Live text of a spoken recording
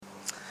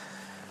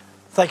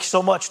Thank you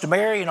so much to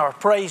Mary and our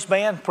praise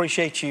band.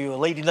 Appreciate you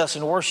leading us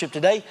in worship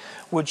today.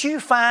 Would you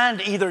find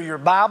either your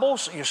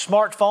Bibles, your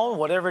smartphone,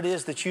 whatever it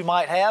is that you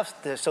might have,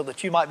 so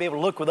that you might be able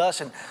to look with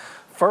us in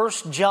 1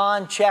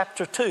 John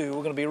chapter 2.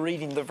 We're going to be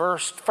reading the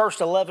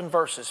first 11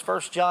 verses.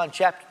 1 John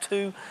chapter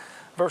 2,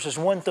 verses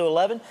 1 through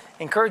 11.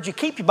 Encourage you,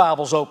 keep your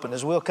Bibles open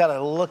as we'll kind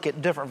of look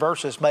at different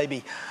verses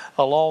maybe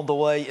along the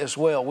way as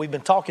well. We've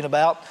been talking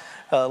about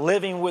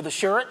living with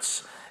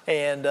assurance,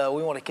 and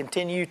we want to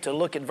continue to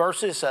look at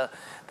verses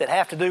that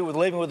have to do with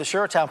living with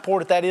assurance, how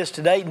important that is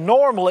today.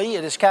 Normally,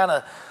 it is kind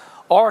of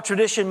our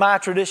tradition, my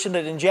tradition,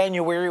 that in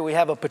January we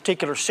have a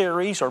particular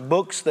series or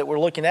books that we're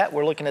looking at.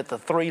 We're looking at the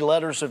 3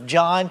 letters of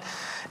John,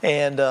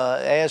 and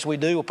as we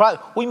do,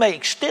 we may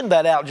extend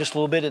that out just a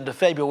little bit into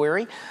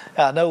February.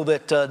 I know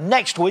that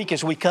next week,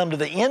 as we come to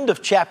the end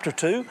of chapter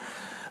 2,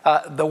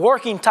 the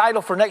working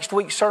title for next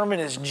week's sermon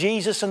is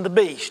Jesus and the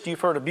Beast. You've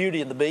heard of Beauty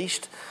and the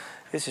Beast.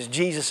 This is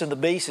Jesus and the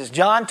Beast, as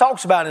John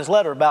talks about in his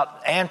letter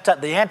about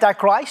the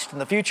Antichrist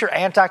and the future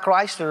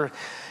Antichrist that are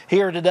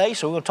here today.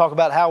 So we're going to talk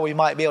about how we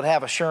might be able to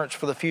have assurance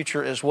for the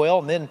future as well.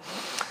 And then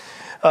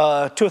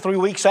 2 or 3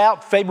 weeks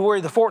out, February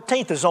the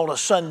 14th is on a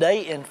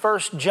Sunday, and 1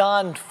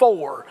 John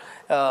 4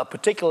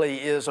 particularly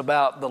is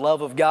about the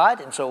love of God.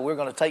 And so we're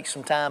going to take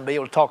some time to be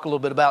able to talk a little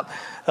bit about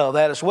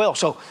that as well.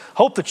 So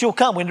hope that you'll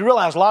come. We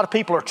realize a lot of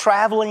people are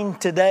traveling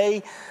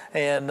today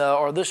and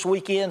or this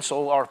weekend,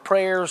 so our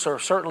prayers are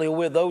certainly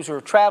with those who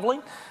are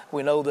traveling.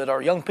 We know that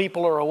our young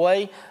people are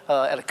away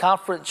at a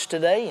conference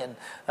today, and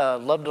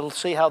love to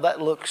see how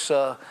that looks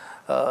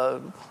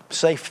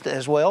safe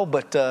as well.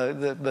 But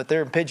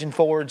they're in Pigeon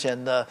Forge,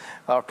 and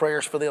our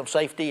prayers for them,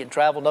 safety and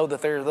travel. Know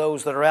that there are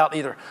those that are out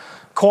either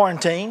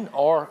quarantined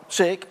or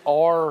sick,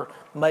 or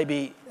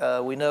maybe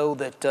we know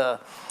that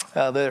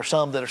there are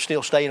some that are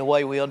still staying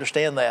away. We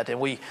understand that, and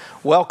we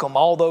welcome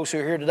all those who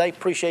are here today.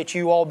 Appreciate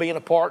you all being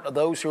a part of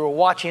those who are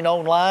watching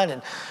online,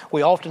 and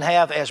we often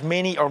have as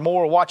many or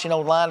more watching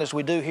online as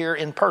we do here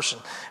in person,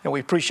 and we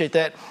appreciate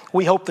that.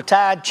 We hope the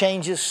tide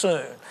changes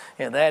soon,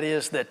 and that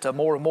is that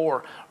more and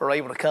more are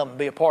able to come and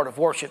be a part of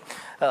worship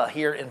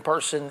here in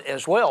person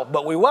as well.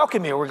 But we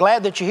welcome you. We're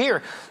glad that you're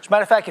here. As a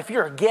matter of fact, if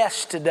you're a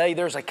guest today,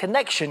 there's a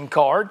connection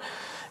card.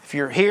 If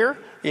you're here,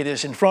 it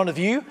is in front of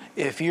you.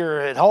 If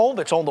you're at home,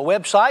 it's on the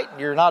website.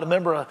 You're not a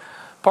member of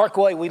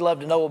Parkway, we'd love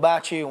to know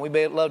about you, and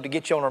we'd love to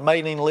get you on our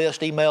mailing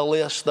list, email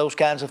list, those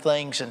kinds of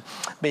things, and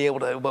be able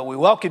to. But we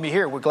welcome you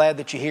here. We're glad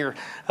that you're here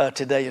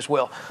today as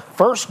well.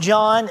 1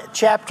 John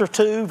chapter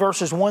 2,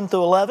 verses 1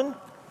 through 11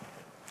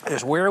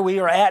 is where we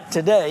are at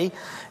today.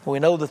 We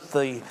know that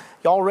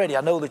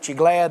I know that you're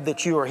glad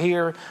that you are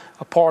here,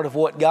 a part of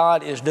what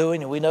God is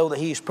doing, and we know that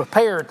He's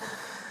prepared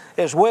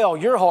as well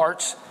your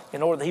hearts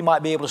in order that He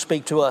might be able to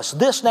speak to us.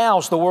 This now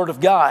is the Word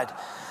of God.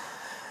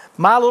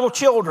 My little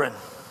children,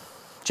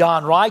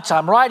 John writes,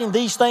 I'm writing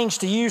these things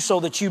to you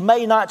so that you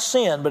may not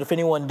sin. But if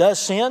anyone does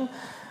sin,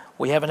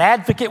 we have an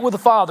advocate with the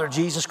Father,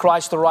 Jesus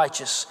Christ the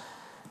righteous.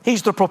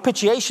 He's the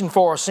propitiation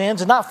for our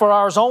sins, and not for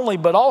ours only,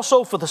 but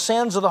also for the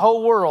sins of the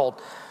whole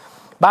world.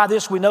 By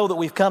this we know that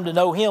we've come to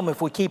know Him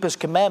if we keep His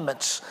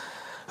commandments.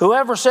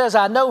 Whoever says,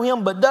 I know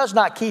Him, but does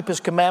not keep His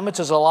commandments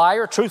is a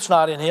liar. Truth's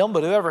not in him.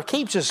 But whoever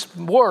keeps His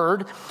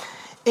word,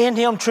 in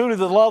Him truly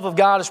the love of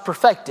God is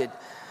perfected.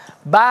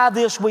 By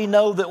this we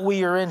know that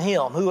we are in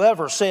Him.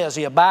 Whoever says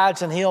he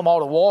abides in Him ought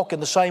to walk in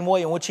the same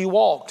way in which He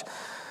walked.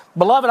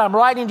 Beloved, I'm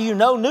writing to you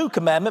no new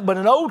commandment, but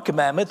an old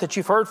commandment that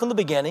you've heard from the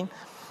beginning.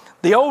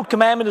 The old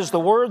commandment is the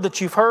word that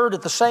you've heard.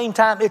 At the same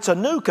time, it's a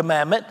new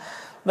commandment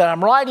that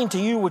I'm writing to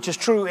you, which is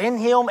true in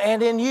Him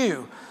and in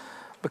you,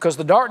 because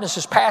the darkness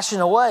is passing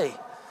away.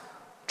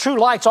 True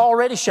light's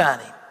already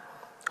shining.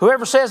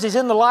 Whoever says he's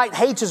in the light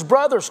hates his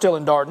brother still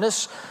in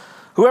darkness.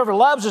 Whoever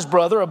loves his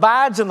brother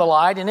abides in the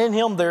light, and in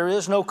him there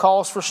is no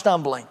cause for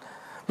stumbling.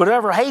 But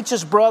whoever hates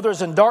his brother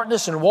is in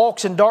darkness and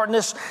walks in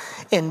darkness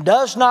and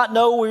does not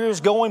know where he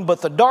is going,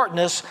 but the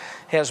darkness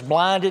has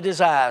blinded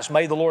his eyes.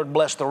 May the Lord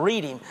bless the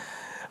reading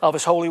of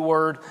His holy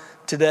word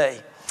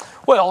today.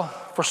 Well,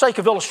 for sake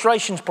of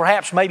illustrations,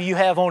 perhaps maybe you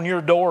have on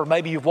your door, or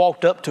maybe you've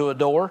walked up to a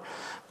door.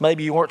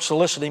 Maybe you weren't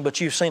soliciting,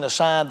 but you've seen a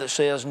sign that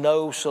says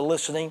no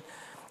soliciting.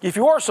 If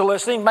you were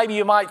soliciting, maybe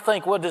you might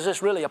think, well, does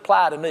this really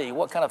apply to me?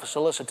 What kind of a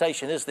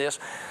solicitation is this?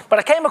 But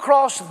I came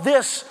across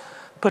this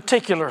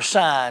particular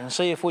sign.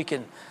 See if we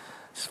can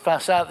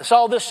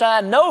saw this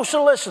sign, no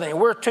soliciting.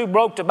 We're too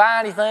broke to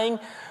buy anything.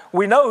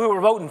 We know who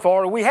we're voting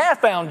for. We have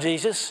found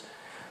Jesus.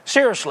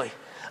 Seriously.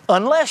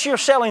 Unless you're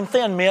selling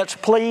Thin Mints,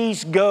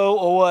 please go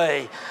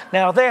away.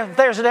 Now,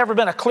 there's ever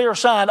been a clear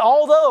sign,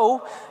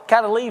 although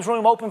kind of leaves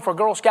room open for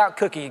Girl Scout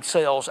cookie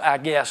sales, I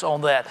guess,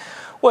 on that.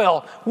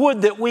 Well,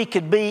 would that we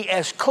could be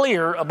as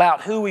clear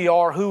about who we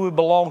are, who we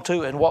belong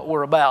to, and what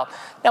we're about.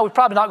 Now, we're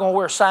probably not going to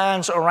wear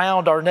signs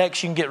around our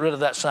necks. You can get rid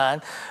of that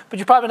sign. But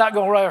you're probably not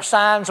going to wear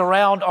signs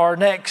around our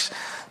necks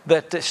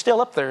that's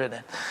still up there, isn't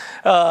it?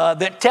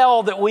 That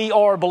tell that we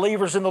are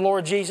believers in the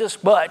Lord Jesus.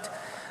 But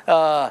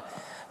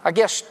I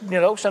guess,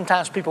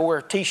 sometimes people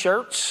wear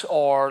T-shirts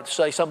or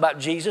say something about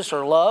Jesus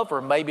or love,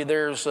 or maybe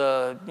there's,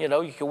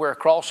 you can wear a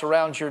cross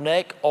around your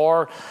neck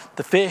or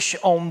the fish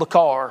on the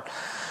car.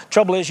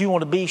 Trouble is, you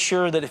want to be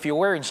sure that if you're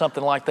wearing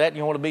something like that,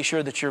 you want to be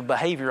sure that your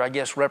behavior, I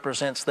guess,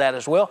 represents that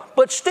as well.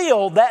 But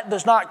still, that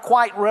does not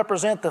quite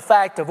represent the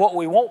fact of what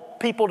we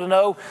want people to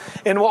know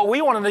and what we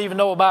want to even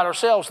know about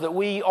ourselves, that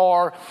we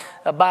are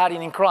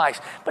abiding in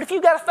Christ. But if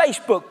you've got a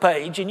Facebook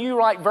page and you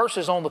write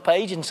verses on the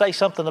page and say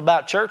something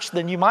about church,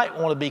 then you might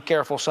want to be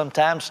careful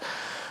sometimes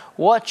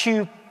what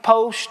you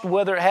post,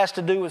 whether it has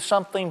to do with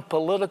something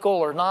political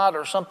or not,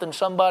 or something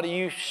somebody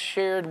you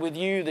shared with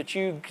you that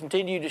you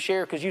continue to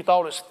share because you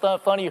thought it's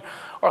funny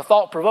or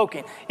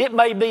thought-provoking. It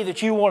may be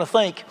that you want to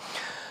think,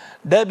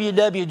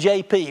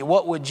 WWJP,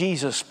 what would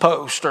Jesus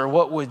post or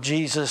what would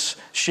Jesus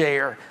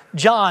share?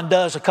 John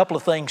does a couple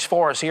of things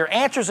for us here,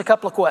 answers a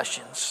couple of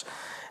questions.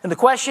 And the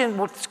question,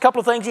 a couple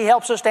of things he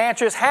helps us to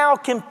answer is, how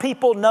can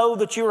people know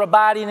that you're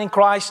abiding in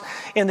Christ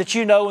and that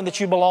you know and that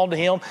you belong to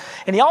Him?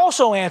 And he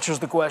also answers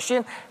the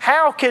question,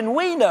 how can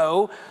we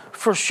know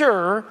for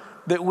sure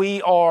that we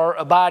are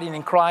abiding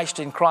in Christ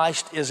and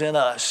Christ is in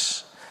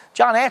us?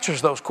 John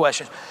answers those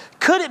questions.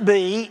 Could it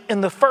be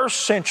in the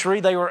first century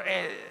they were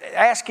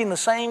asking the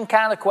same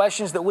kind of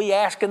questions that we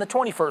ask in the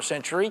 21st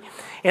century?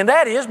 And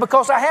that is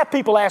because I have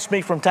people ask me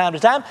from time to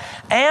time,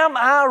 am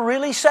I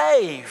really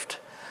saved?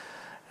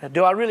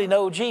 Do I really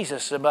know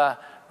Jesus? Do I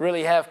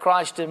really have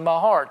Christ in my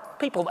heart?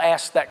 People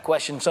ask that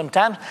question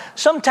sometimes.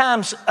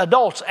 Sometimes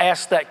adults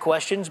ask that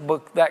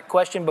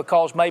question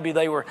because maybe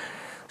they were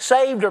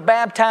saved or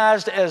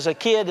baptized as a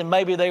kid and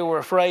maybe they were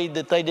afraid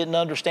that they didn't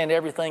understand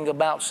everything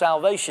about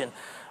salvation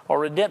or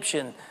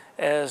redemption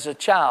as a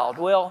child.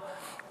 Well,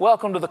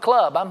 welcome to the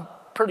club. I'm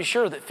pretty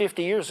sure that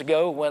 50 years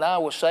ago when I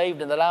was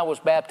saved and that I was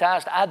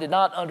baptized, I did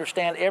not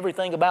understand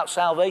everything about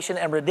salvation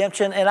and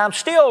redemption, and I'm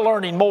still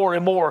learning more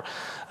and more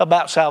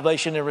about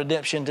salvation and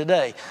redemption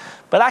today.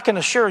 But I can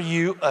assure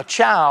you, a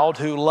child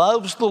who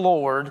loves the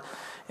Lord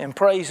and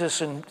prays a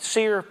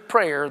sincere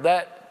prayer,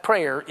 that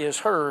prayer is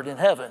heard in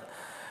heaven.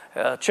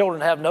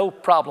 Children have no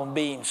problem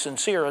being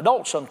sincere.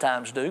 Adults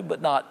sometimes do,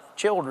 but not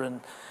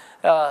children.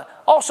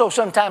 Also,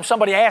 sometimes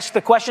somebody asks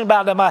the question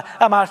about,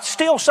 am I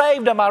still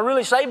saved? Am I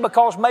really saved?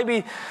 Because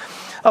maybe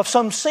of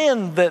some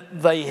sin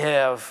that they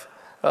have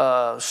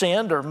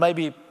sinned, or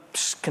maybe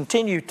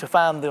continue to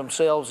find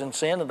themselves in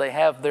sin and they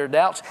have their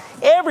doubts.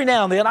 Every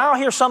now and then I'll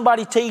hear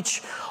somebody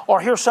teach or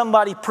hear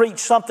somebody preach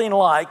something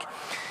like,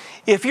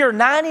 if you're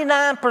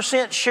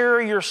 99% sure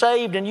you're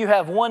saved and you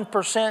have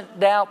 1%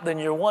 doubt, then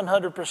you're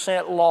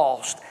 100%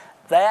 lost.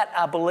 That,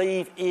 I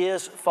believe,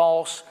 is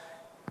false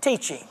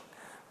teaching.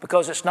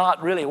 Because it's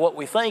not really what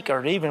we think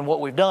or even what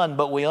we've done,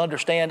 but we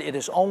understand it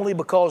is only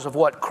because of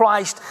what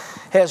Christ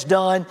has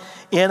done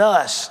in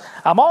us.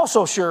 I'm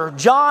also sure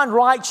John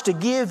writes to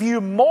give you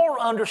more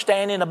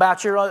understanding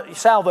about your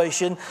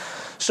salvation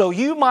so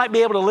you might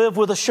be able to live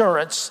with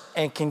assurance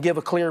and can give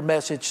a clear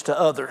message to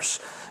others.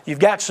 You've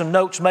got some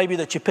notes maybe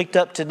that you picked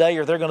up today,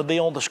 or they're going to be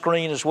on the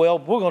screen as well.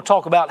 We're going to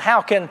talk about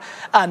how can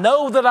I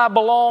know that I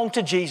belong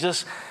to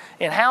Jesus,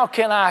 and how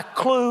can I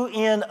clue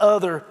in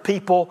other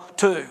people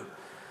too.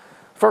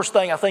 First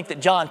thing I think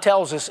that John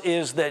tells us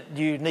is that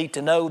you need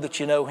to know that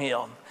you know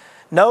Him.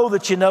 Know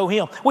that you know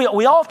Him. We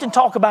often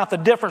talk about the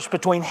difference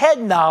between head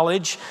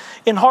knowledge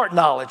and heart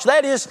knowledge.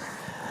 That is,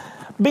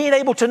 being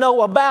able to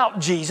know about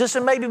Jesus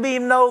and maybe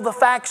being know the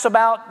facts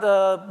about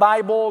the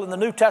Bible and the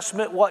New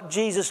Testament, what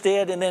Jesus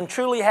did, and then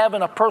truly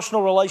having a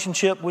personal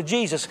relationship with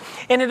Jesus.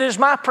 And it is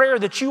my prayer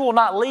that you will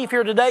not leave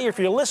here today, if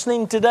you're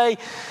listening today,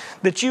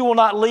 that you will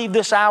not leave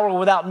this hour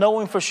without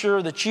knowing for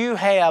sure that you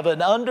have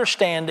an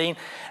understanding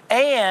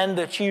and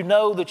that you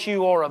know that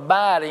you are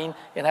abiding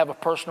and have a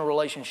personal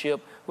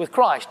relationship with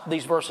Christ.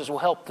 These verses will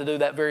help to do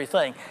that very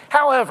thing.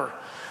 However,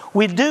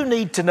 we do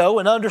need to know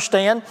and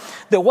understand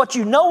that what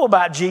you know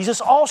about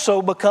Jesus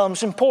also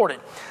becomes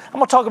important. I'm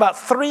going to talk about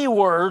 3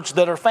 words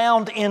that are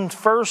found in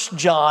 1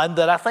 John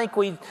that I think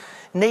we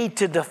need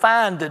to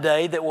define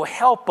today that will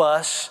help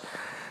us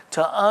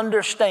to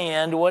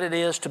understand what it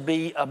is to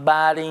be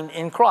abiding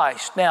in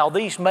Christ. Now,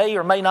 these may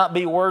or may not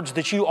be words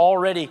that you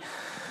already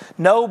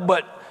know,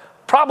 but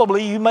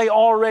probably you may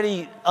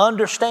already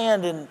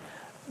understand in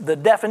the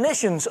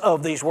definitions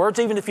of these words,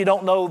 even if you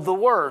don't know the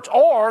words.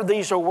 Or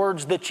these are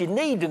words that you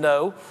need to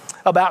know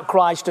about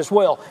Christ as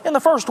well. And the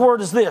first word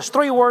is this,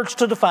 3 words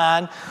to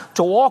define: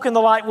 to walk in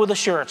the light with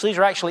assurance. These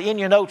are actually in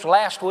your notes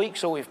last week,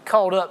 so we've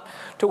caught up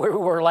to where we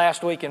were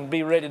last week and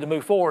be ready to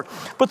move forward.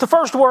 But the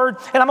first word,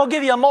 and I'm going to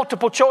give you a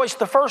multiple choice,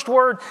 the first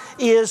word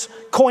is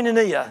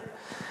koinonia.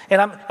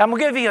 And I'm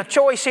going to give you a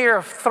choice here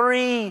of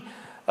 3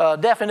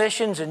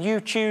 definitions, and you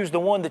choose the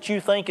one that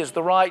you think is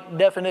the right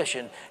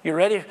definition. You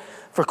ready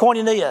for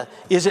koinonia?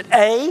 Is it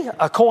A,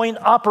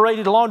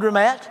 coin-operated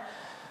laundromat?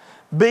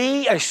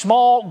 B, a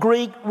small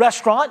Greek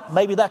restaurant?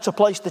 Maybe that's a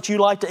place that you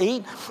like to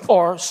eat.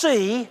 Or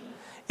C,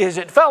 is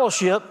it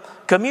fellowship,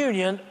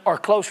 communion, or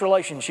close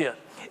relationship?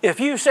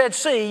 If you said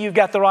C, you've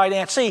got the right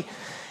answer. C,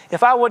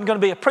 If I wasn't going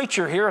to be a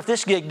preacher here, if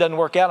this gig doesn't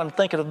work out, I'm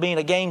thinking of being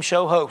a game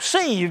show host.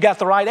 C, you got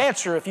the right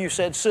answer if you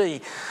said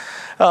C.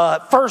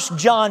 1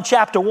 John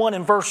chapter 1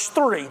 and verse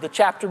 3, the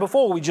chapter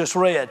before we just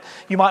read.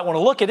 You might want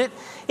to look at it.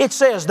 It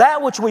says,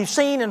 that which we've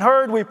seen and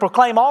heard we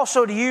proclaim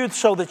also to you,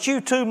 so that you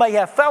too may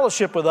have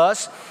fellowship with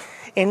us.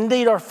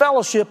 Indeed, our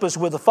fellowship is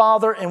with the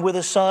Father and with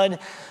His Son,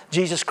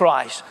 Jesus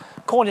Christ.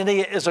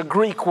 Koinonia is a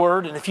Greek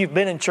word, and if you've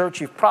been in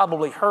church, you've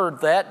probably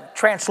heard that.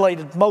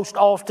 Translated most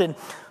often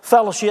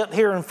fellowship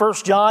here in 1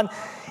 John.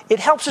 It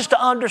helps us to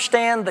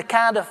understand the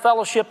kind of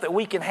fellowship that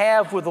we can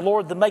have with the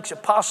Lord that makes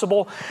it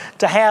possible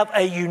to have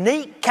a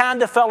unique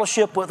kind of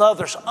fellowship with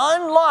others,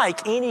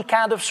 unlike any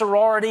kind of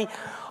sorority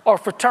or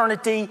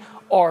fraternity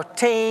or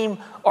team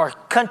or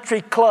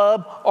country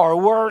club or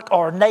work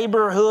or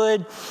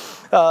neighborhood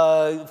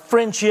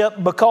friendship,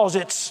 because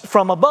it's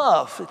from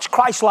above. It's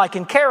Christ-like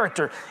in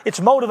character. It's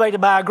motivated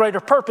by a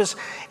greater purpose,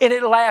 and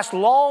it lasts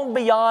long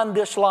beyond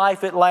this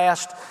life. It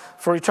lasts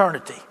for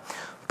eternity.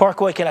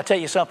 Parkway, can I tell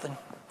you something?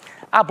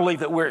 I believe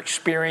that we're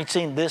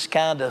experiencing this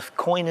kind of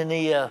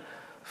koinonia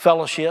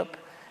fellowship,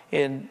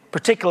 and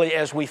particularly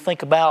as we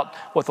think about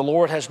what the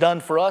Lord has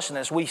done for us, and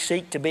as we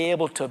seek to be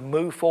able to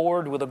move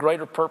forward with a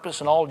greater purpose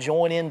and all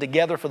join in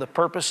together for the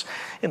purpose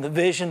and the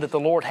vision that the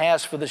Lord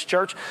has for this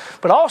church.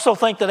 But I also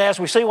think that as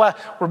we see why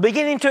we're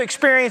beginning to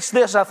experience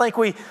this, I think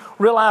we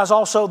realize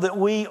also that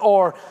we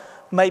are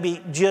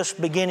maybe just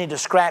beginning to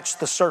scratch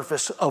the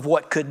surface of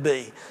what could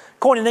be.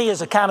 Koinonia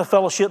is a kind of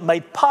fellowship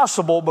made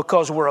possible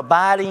because we're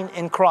abiding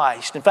in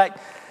Christ. In fact,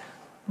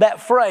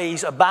 that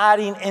phrase,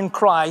 abiding in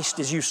Christ,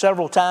 is used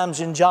several times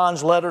in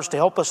John's letters to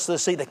help us to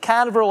see the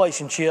kind of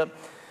relationship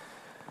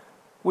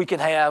we can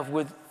have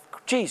with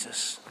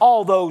Jesus.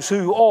 All those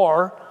who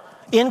are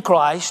in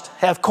Christ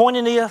have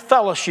koinonia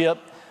fellowship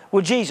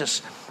with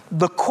Jesus.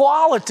 The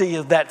quality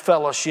of that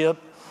fellowship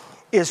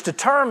is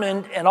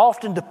determined and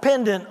often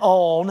dependent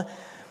on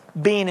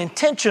being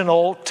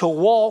intentional to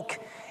walk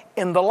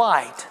in the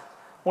light.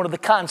 One of the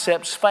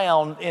concepts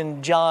found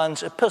in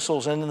John's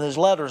epistles and in his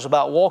letters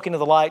about walking in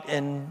the light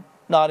and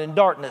not in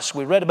darkness.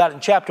 We read about it in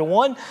chapter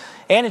 1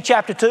 and in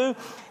chapter 2,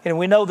 and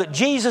we know that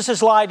Jesus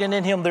is light and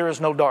in Him there is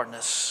no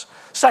darkness.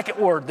 Second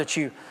word that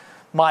you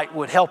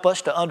would help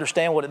us to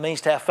understand what it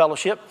means to have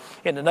fellowship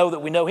and to know that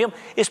we know Him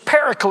is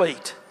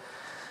paraclete.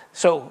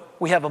 So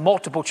we have a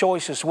multiple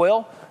choice as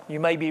well.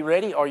 You may be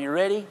ready. Are you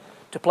ready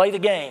to play the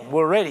game?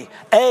 We're ready.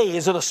 A,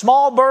 is it a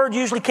small bird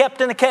usually kept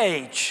in a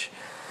cage?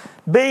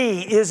 B,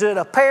 is it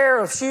a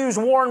pair of shoes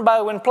worn by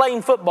when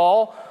playing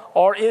football?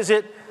 Or is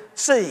it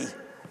C,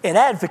 an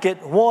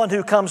advocate, one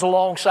who comes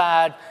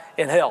alongside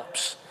and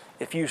helps?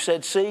 If you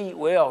said C,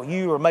 well,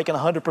 you are making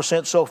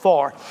 100% so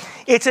far.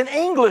 It's an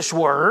English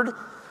word,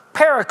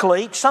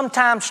 paraclete,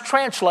 sometimes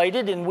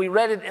translated, and we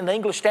read it in the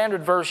English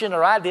Standard Version,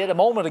 or I did a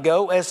moment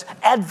ago, as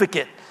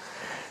advocate.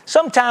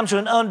 Sometimes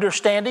an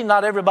understanding,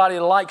 not everybody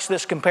likes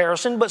this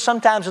comparison, but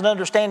sometimes an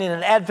understanding,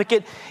 an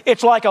advocate,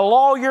 it's like a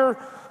lawyer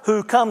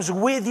who comes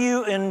with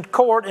you in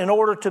court in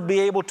order to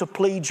be able to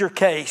plead your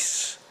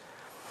case.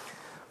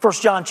 1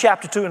 John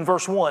chapter 2 and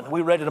verse 1,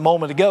 we read it a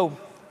moment ago.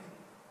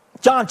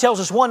 John tells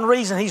us one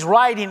reason he's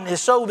writing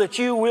is so that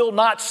you will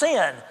not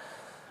sin,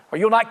 or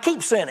you'll not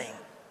keep sinning.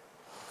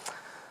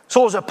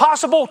 So is it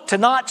possible to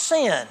not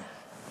sin?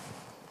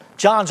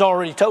 John's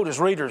already told his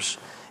readers,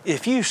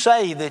 if you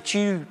say that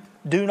you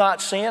do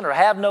not sin or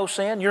have no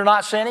sin, you're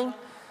not sinning,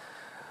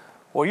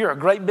 well, you're a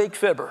great big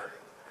fibber.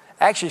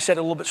 Actually said it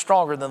a little bit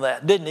stronger than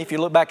that, didn't he? If you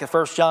look back at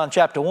 1 John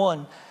chapter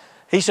 1,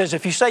 he says,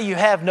 if you say you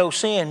have no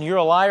sin, you're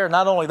a liar.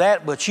 Not only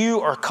that, but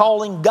you are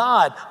calling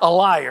God a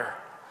liar.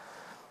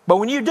 But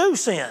when you do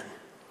sin,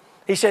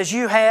 he says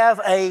you have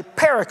a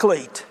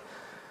paraclete.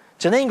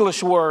 It's an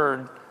English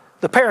word.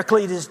 The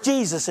paraclete is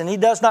Jesus, and he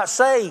doesn't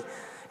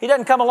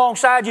come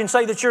alongside you and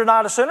say that you're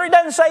not a sinner. He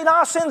doesn't say,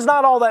 no, sin's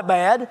not all that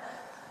bad.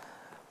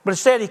 But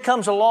instead, he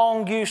comes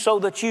along you so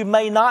that you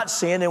may not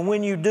sin. And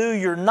when you do,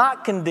 you're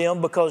not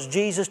condemned because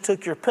Jesus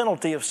took your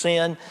penalty of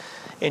sin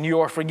and you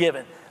are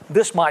forgiven.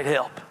 This might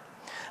help.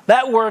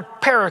 That word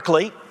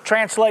paraclete,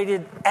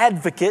 translated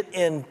advocate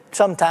in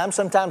sometimes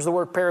the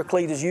word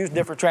paraclete is used in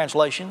different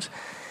translations.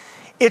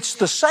 It's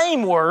the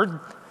same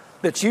word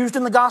that's used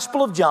in the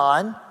Gospel of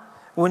John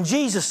when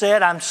Jesus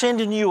said, I'm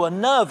sending you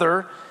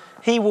another,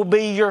 he will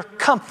be your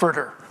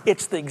comforter.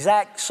 It's the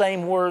exact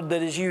same word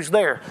that is used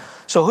there.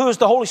 So who is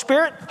the Holy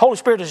Spirit? Holy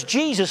Spirit is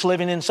Jesus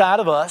living inside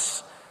of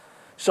us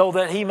so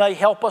that he may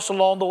help us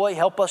along the way,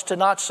 help us to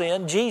not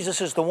sin. Jesus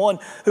is the one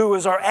who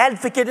is our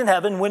advocate in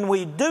heaven. When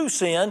we do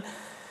sin,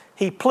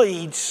 he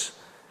pleads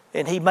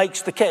and he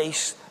makes the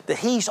case that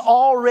he's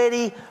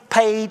already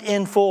paid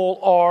in full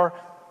our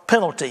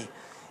penalty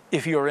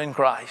if you are in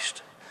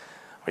Christ.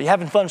 Are you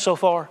having fun so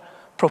far?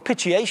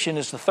 Propitiation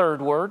is the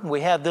third word.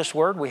 We have this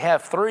word. We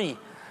have three,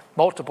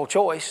 multiple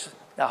choice.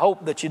 I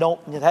hope that you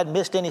hadn't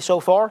missed any so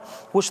far.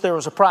 Wish there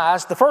was a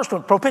prize. The first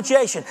one,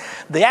 propitiation.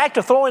 The act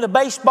of throwing a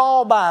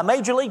baseball by a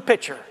major league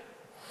pitcher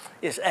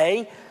is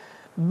A.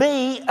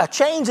 B, a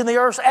change in the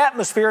Earth's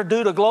atmosphere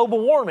due to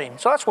global warming.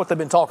 So that's what they've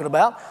been talking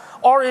about.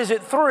 Or is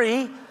it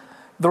 3,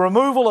 the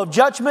removal of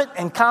judgment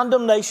and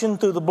condemnation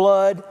through the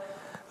blood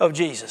of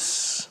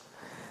Jesus.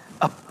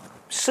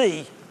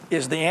 C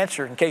is the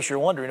answer, in case you're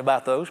wondering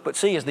about those, but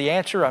C is the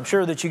answer. I'm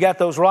sure that you got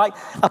those right.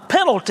 A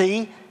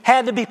penalty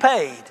had to be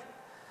paid.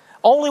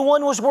 Only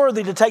one was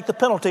worthy to take the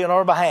penalty on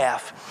our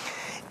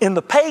behalf. In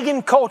the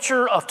pagan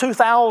culture of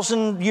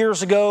 2,000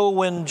 years ago,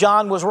 when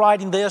John was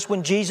writing this,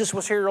 when Jesus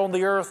was here on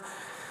the earth,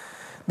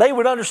 they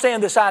would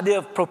understand this idea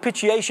of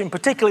propitiation,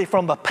 particularly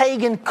from the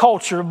pagan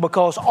culture,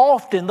 because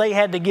often they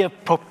had to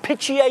give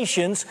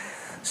propitiations,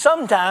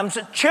 sometimes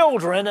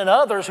children and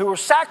others who were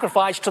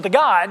sacrificed to the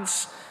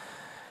gods,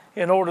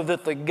 in order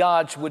that the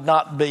gods would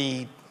not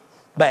be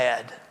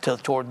bad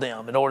toward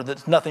them, in order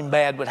that nothing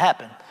bad would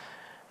happen.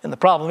 And the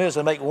problem is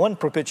they make one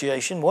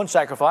propitiation, one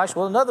sacrifice,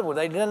 well, another one.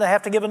 They didn't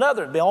have to give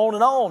another. It'd be on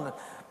and on.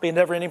 It'd be a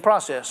never-ending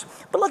process.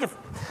 But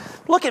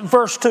look at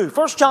verse 2.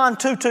 1 John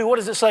 2:2, what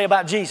does it say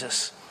about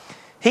Jesus?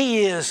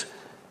 He is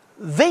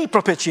the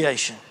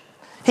propitiation.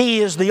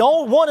 He is the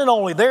one and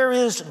only. There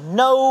is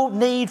no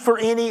need for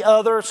any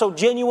other. So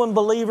genuine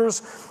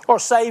believers are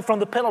saved from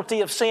the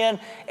penalty of sin,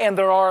 and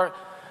there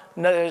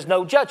is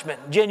no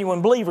judgment.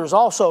 Genuine believers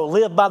also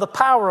live by the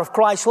power of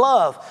Christ's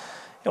love,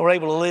 and we're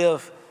able to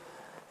live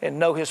and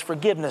know His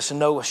forgiveness and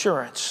know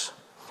assurance.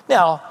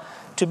 Now,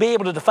 to be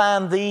able to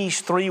define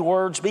these three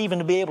words, even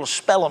to be able to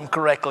spell them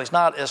correctly, is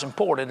not as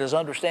important as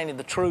understanding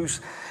the truths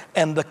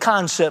and the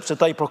concepts that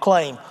they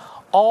proclaim.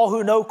 All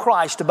who know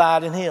Christ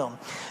abide in Him.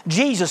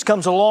 Jesus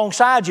comes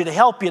alongside you to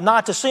help you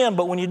not to sin,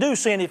 but when you do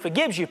sin, He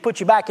forgives you, puts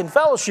you back in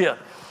fellowship.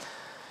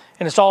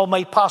 And it's all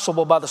made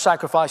possible by the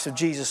sacrifice of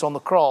Jesus on the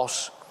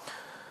cross,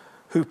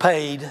 who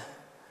paid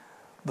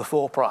the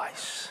full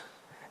price.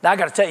 Now, I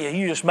got to tell you,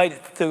 you just made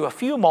it through a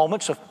few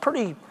moments of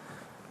pretty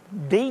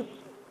deep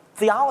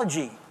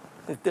theology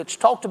that's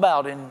talked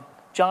about in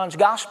John's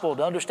gospel.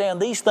 To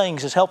understand these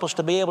things has helped us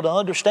to be able to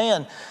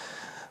understand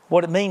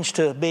what it means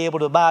to be able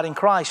to abide in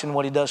Christ and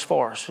what He does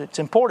for us. It's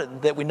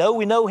important that we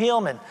know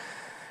Him, and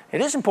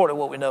it is important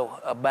what we know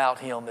about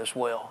Him as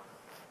well.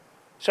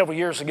 Several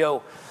years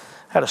ago,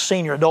 I had a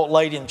senior adult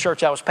lady in the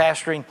church I was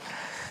pastoring.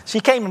 She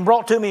came and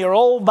brought to me her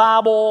old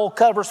Bible,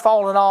 covers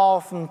falling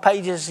off and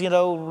pages,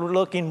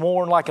 looking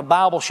worn like a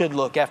Bible should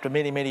look after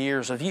many, many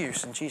years of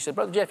use. And she said,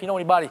 "Brother Jeff, you know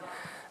anybody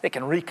that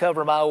can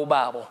recover my old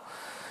Bible?"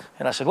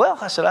 And I said,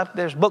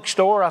 "There's a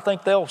bookstore. I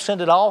think they'll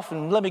send it off,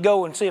 and let me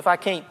go and see if I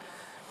can't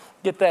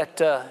get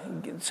that,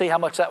 see how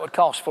much that would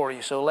cost for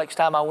you." So next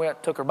time I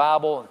went, took her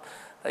Bible, and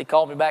they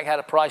called me back, had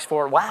a price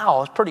for it.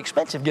 Wow, it's pretty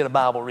expensive to get a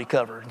Bible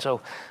recovered. And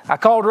so I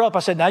called her up.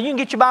 I said, "Now you can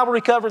get your Bible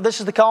recovered. This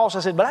is the cost."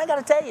 I said, "But I got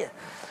to tell you,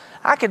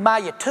 I could buy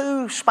you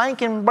 2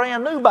 spanking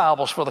brand new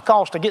Bibles for the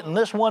cost of getting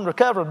this one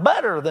recovered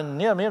better than,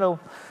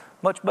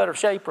 much better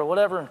shape or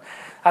whatever." And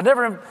I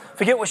never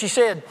forget what she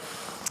said.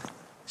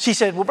 She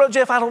said, "Well, Brother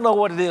Jeff, I don't know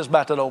what it is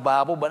about that old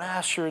Bible, but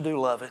I sure do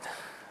love it."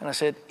 And I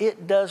said,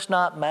 "It does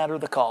not matter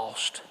the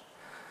cost.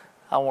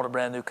 I want a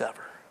brand new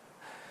cover."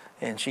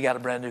 And she got a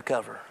brand new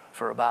cover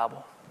for a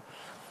Bible.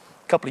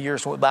 A couple of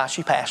years went by,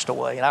 she passed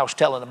away. And I was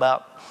telling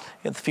about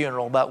at the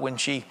funeral about when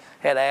she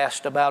had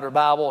asked about her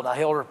Bible, and I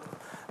held her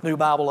new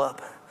Bible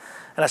up.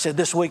 And I said,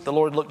 this week the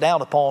Lord looked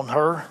down upon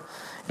her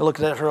and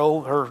looked at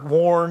her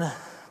worn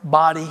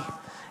body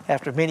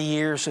after many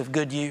years of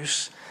good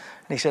use.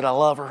 And He said, "I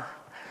love her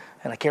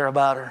and I care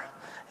about her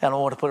and I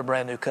want to put a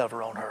brand new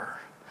cover on her."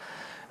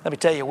 Let me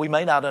tell you, we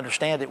may not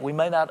understand it. We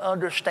may not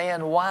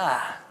understand why.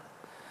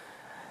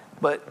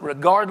 But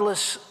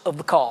regardless of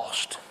the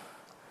cost,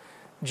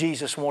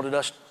 Jesus wanted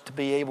us to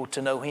be able to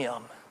know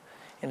Him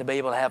and to be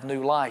able to have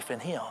new life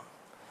in Him.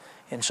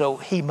 And so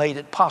He made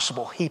it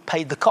possible. He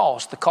paid the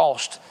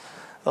cost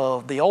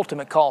of the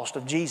ultimate cost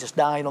of Jesus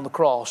dying on the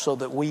cross, so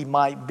that we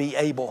might be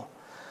able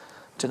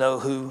to know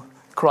who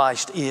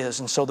Christ is,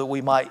 and so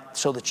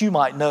that you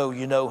might know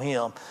you know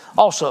Him.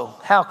 Also,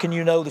 how can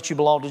you know that you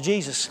belong to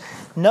Jesus?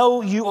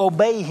 Know you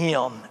obey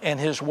Him and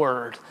His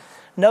word.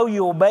 Know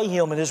you obey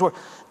Him and His word.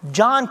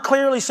 John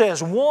clearly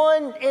says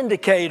one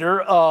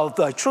indicator of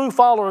the true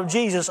follower of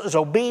Jesus is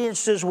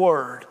obedience to His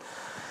word.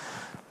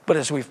 But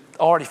as we've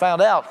already found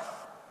out,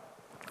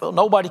 well,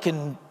 nobody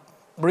can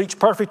reach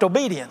perfect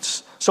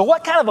obedience. So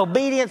what kind of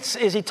obedience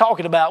is he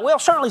talking about? Well,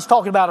 certainly he's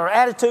talking about our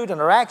attitude and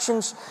our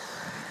actions.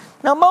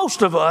 Now,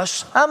 most of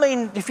us,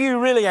 if you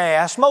really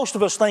ask, most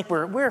of us think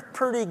we're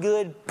pretty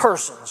good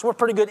persons. We're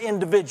pretty good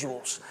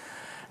individuals.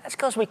 That's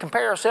because we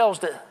compare ourselves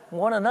to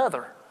one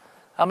another.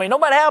 No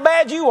matter how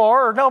bad you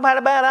are, or no matter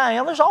how bad I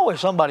am, there's always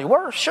somebody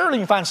worse. Surely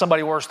you can find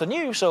somebody worse than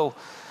you, so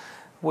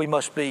we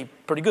must be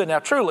pretty good. Now,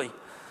 truly,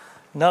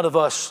 none of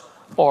us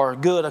are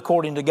good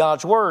according to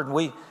God's word.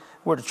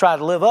 We're to try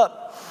to live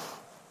up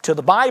to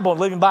the Bible,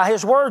 and living by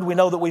His word, we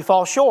know that we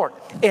fall short.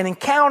 An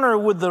encounter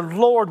with the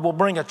Lord will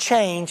bring a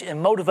change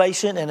in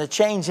motivation and a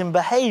change in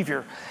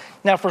behavior.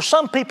 Now, for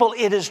some people,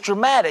 it is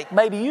dramatic.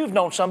 Maybe you've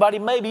known somebody,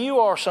 maybe you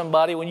are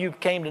somebody, when you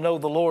came to know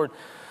the Lord,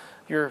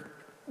 your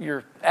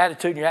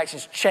attitude and your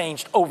actions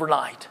changed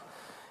overnight.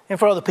 And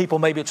for other people,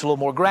 maybe it's a little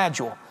more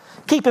gradual.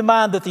 Keep in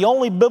mind that the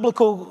only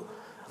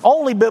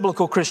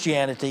biblical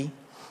Christianity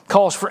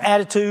calls for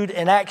attitude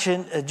and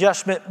action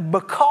adjustment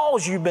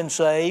because you've been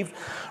saved,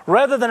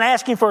 rather than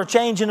asking for a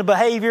change in the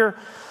behavior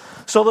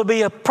so there'll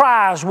be a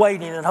prize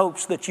waiting in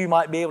hopes that you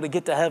might be able to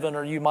get to heaven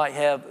or you might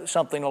have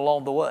something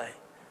along the way.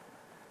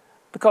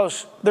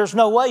 Because there's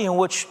no way in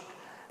which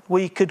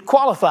we could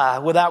qualify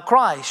without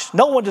Christ.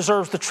 No one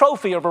deserves the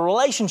trophy of a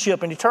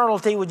relationship in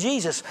eternity with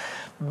Jesus.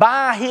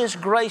 By His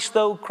grace,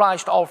 though,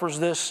 Christ offers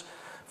this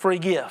free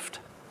gift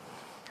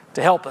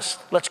to help us.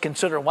 Let's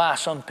consider why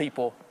some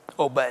people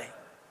obey.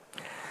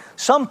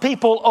 Some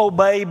people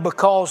obey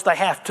because they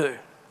have to.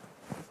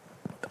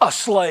 A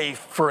slave,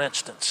 for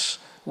instance,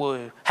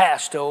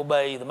 has to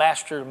obey the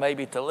master,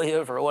 maybe to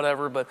live or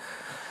whatever, but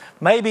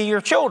maybe your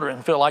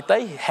children feel like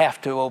they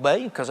have to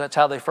obey because that's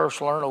how they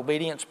first learn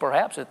obedience,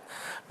 perhaps.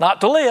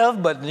 Not to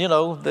live, but,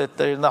 that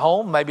they're in the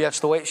home. Maybe that's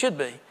the way it should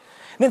be.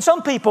 And then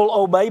some people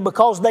obey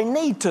because they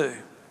need to.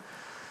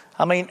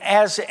 I mean,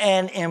 as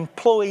an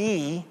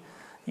employee,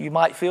 you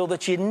might feel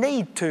that you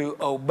need to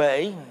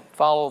obey,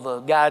 follow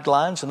the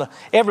guidelines. And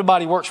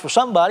everybody works for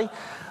somebody.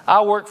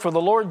 I work for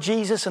the Lord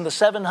Jesus and the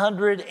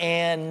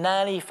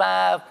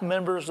 795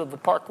 members of the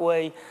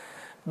Parkway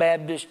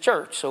Baptist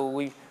Church. So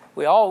we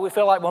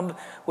feel like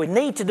we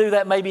need to do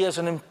that maybe as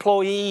an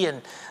employee,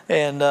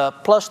 and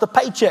plus the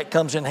paycheck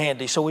comes in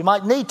handy. So we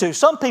might need to.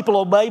 Some people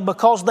obey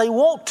because they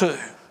want to.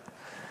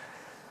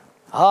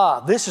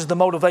 This is the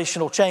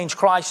motivational change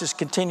Christ has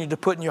continued to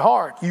put in your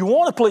heart. You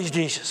want to please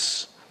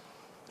Jesus.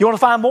 You want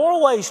to find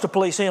more ways to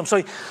please Him.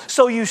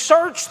 So you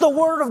search the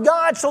Word of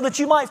God so that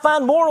you might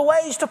find more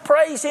ways to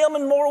praise Him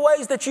and more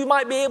ways that you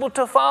might be able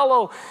to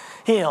follow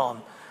Him.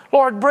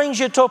 Lord brings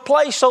you to a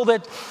place so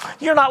that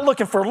you're not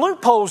looking for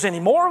loopholes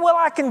anymore. Well,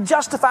 I can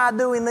justify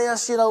doing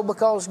this,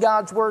 because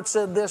God's Word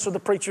said this or the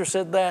preacher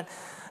said that.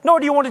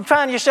 Nor do you want to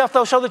find yourself,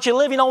 though, so that you're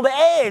living on the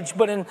edge,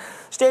 but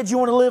instead you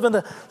want to live in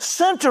the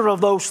center of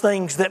those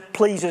things that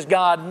pleases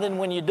God. And then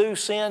when you do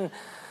sin,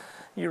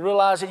 you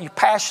realize that you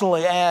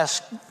passionately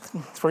ask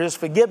for His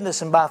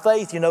forgiveness, and by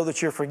faith you know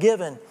that you're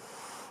forgiven,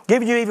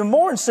 giving you even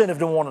more incentive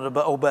to want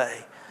to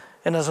obey.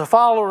 And as a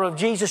follower of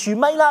Jesus, you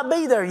may not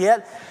be there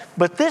yet,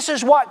 but this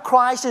is what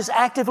Christ is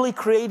actively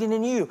creating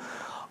in you.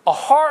 A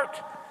heart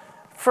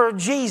for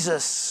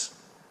Jesus,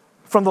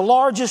 from the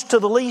largest to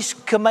the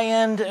least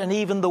command and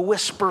even the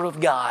whisper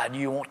of God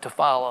you want to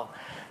follow.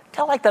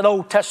 Kind of like that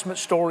Old Testament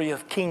story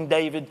of King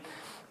David.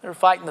 They're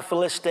fighting the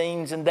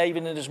Philistines, and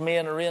David and his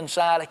men are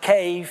inside a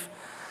cave.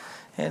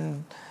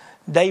 And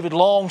David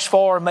longs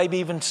for, maybe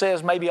even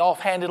says, maybe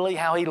offhandedly,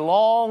 how he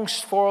longs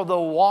for the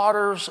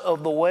waters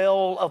of the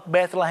well of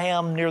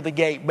Bethlehem near the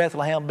gate,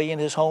 Bethlehem being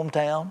his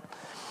hometown.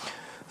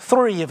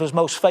 3 of his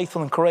most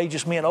faithful and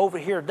courageous men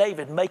overhear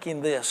David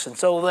making this. And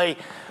so they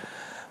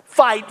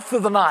fight through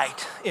the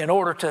night in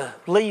order to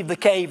leave the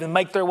cave and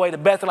make their way to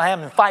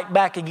Bethlehem and fight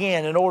back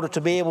again in order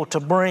to be able to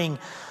bring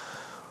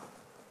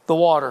the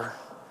water,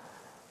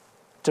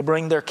 to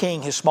bring their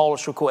king his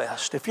smallest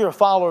request. If you're a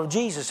follower of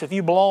Jesus, if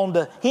you belong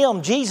to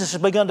Him, Jesus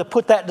has begun to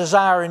put that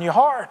desire in your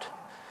heart.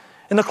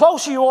 And the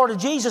closer you are to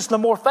Jesus, the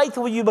more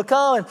faithful you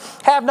become. And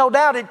have no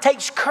doubt it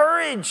takes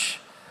courage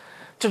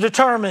to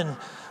determine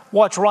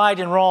what's right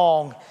and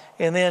wrong,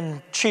 and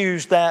then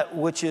choose that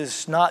which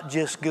is not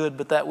just good,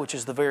 but that which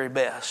is the very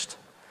best.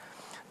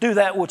 Do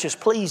that which is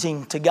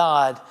pleasing to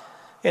God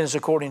and is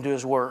according to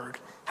His Word.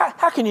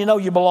 How can you know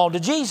you belong to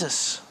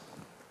Jesus?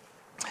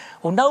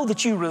 Well, know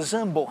that you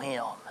resemble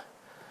Him.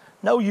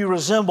 Know you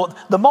resemble.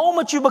 The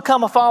moment you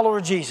become a follower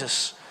of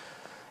Jesus,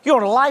 you're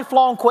on a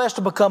lifelong quest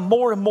to become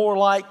more and more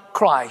like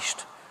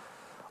Christ,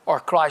 or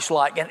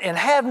Christ-like. And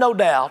have no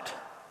doubt,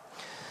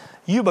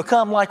 you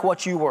become like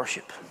what you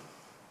worship.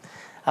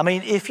 I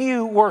mean, if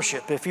you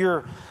worship, if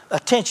your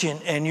attention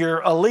and your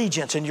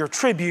allegiance and your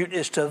tribute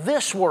is to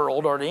this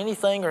world or to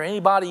anything or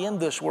anybody in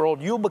this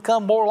world, you'll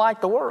become more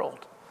like the world.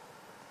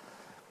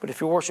 But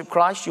if you worship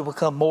Christ, you'll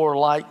become more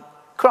like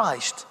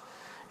Christ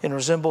and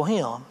resemble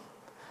Him.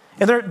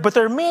 But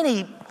there are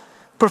many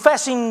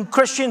professing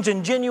Christians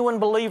and genuine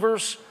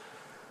believers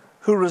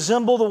who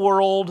resemble the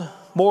world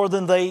more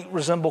than they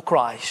resemble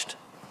Christ.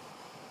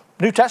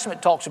 The New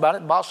Testament talks about it.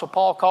 The Apostle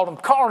Paul called them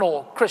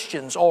carnal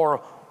Christians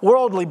or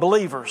worldly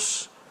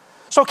believers.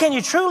 So can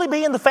you truly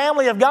be in the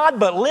family of God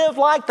but live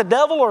like the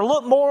devil or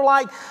look more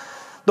like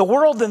the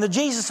world than the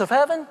Jesus of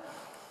heaven?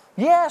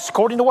 Yes,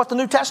 according to what the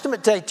New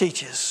Testament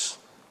teaches.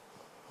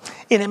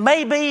 And it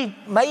may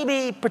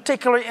be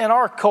particularly in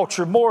our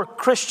culture, more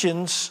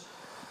Christians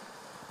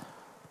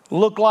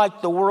look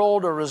like the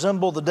world or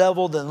resemble the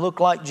devil than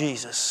look like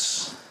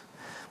Jesus.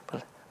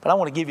 But I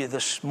want to give you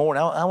this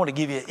morning, I want to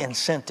give you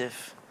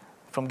incentive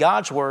from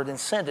God's Word,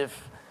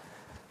 incentive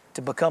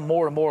to become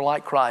more and more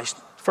like Christ.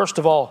 First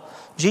of all,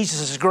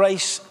 Jesus'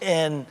 grace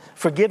and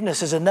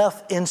forgiveness is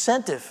enough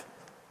incentive.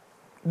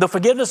 The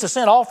forgiveness of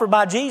sin offered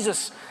by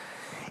Jesus,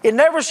 it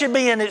never should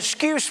be an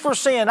excuse for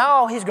sin.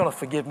 Oh, He's going to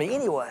forgive me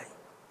anyway.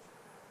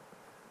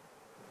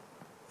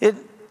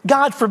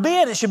 God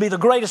forbid it should be the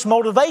greatest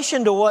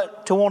motivation to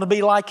want to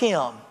be like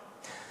Him.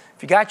 In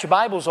If you got your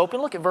Bibles open,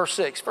 look at verse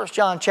 6. 1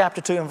 John chapter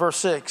 2 and verse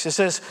 6. It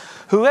says,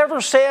 whoever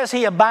says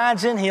he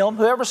abides in him,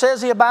 whoever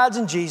says he abides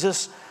in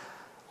Jesus,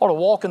 ought to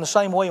walk in the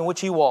same way in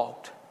which he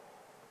walked.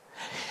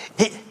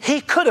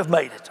 He could have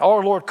made it.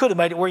 Our Lord could have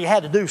made it where you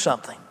had to do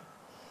something.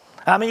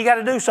 I mean, you got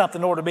to do something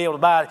in order to be able to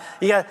abide.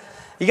 You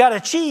got to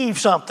achieve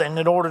something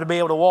in order to be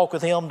able to walk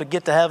with him, to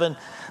get to heaven.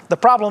 The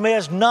problem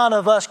is none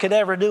of us could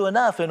ever do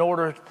enough in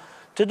order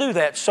to do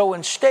that. So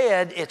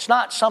instead, it's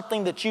not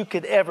something that you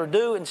could ever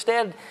do.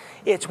 Instead,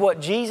 it's what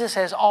Jesus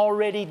has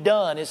already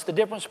done. It's the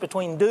difference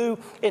between do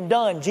and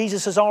done.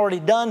 Jesus has already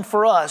done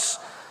for us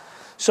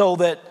so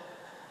that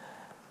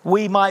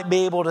we might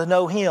be able to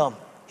know him.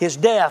 His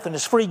death and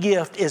his free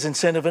gift is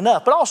incentive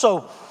enough. But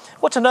also,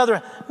 what's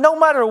another? No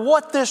matter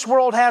what this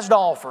world has to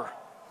offer,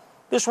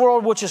 this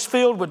world which is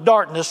filled with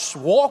darkness,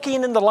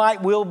 walking in the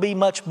light will be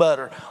much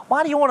better.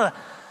 Why do you want to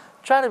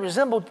try to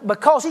resemble?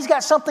 Because he's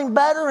got something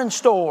better in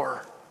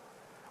store.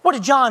 What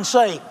did John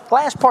say?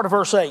 Last part of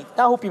verse 8.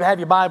 I hope you have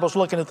your Bibles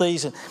looking at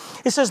these.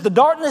 It says, the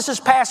darkness is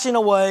passing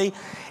away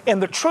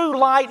and the true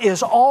light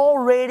is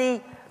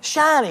already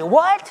shining.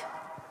 What?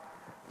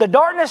 The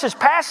darkness is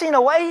passing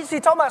away? Is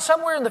he talking about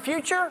somewhere in the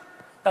future?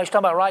 No, he's talking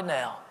about right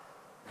now.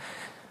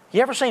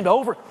 You ever seemed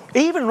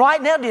even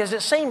right now, does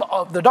it seem,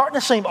 the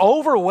darkness seem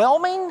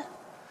overwhelming?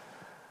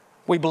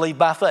 We believe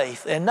by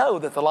faith and know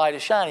that the light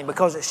is shining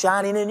because it's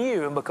shining in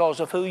you, and because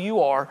of who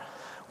you are,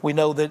 we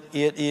know that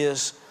it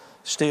is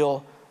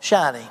still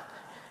shining.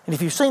 And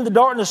if you've seen the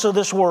darkness of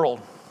this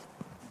world,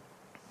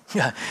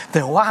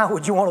 then why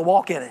would you want to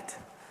walk in it?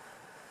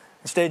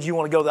 Instead, you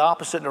want to go the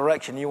opposite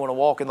direction. You want to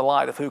walk in the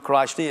light of who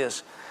Christ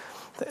is.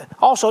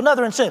 Also,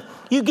 another incentive,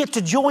 you get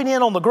to join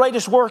in on the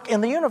greatest work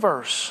in the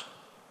universe.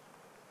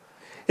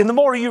 And the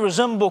more you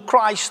resemble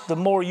Christ, the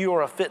more you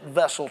are a fit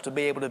vessel to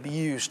be able to be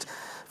used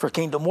for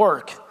kingdom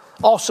work.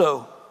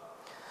 Also,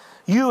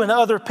 you and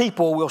other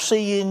people will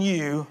see in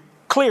you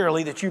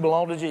clearly that you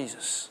belong to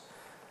Jesus.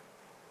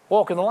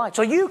 Walk in the light.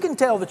 So you can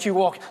tell that you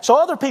walk. So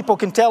other people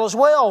can tell as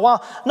well.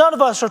 While none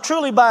of us are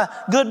truly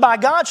good by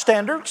God's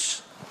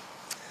standards,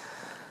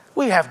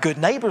 we have good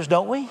neighbors,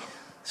 don't we?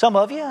 Some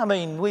of you. I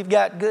mean, we've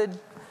got good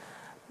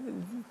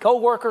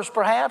co-workers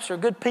perhaps, or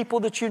good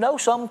people that you know.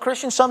 Some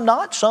Christians, some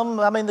not. Some,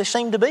 I mean, they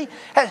seem to be.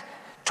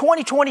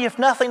 2020, if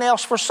nothing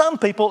else, for some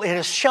people, it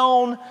has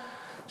shown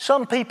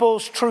some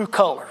people's true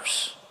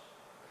colors.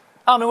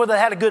 I mean, whether they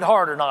had a good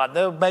heart or not.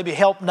 They'll maybe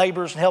help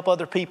neighbors and help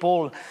other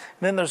people. And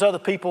then there's other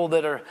people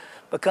that are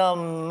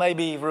become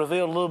maybe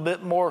revealed a little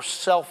bit more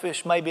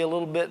selfish, maybe a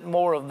little bit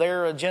more of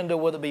their agenda,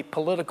 whether it be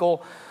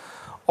political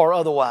or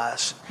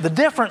otherwise. The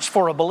difference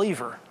for a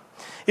believer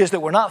is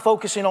that we're not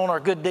focusing on our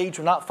good deeds,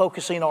 we're not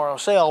focusing on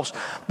ourselves,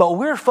 but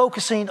we're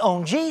focusing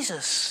on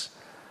Jesus.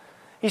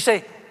 You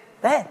say,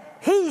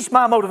 he's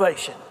my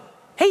motivation.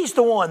 He's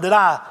the one that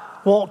I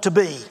want to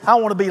be. I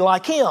want to be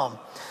like him.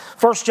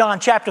 1 John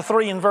chapter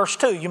 3 and verse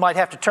 2. You might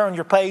have to turn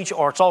your page,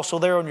 or it's also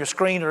there on your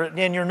screen or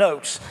in your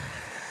notes.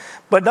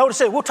 But notice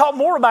it, we'll talk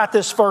more about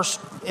this verse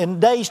in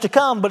days to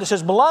come, but it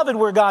says, beloved,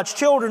 we're God's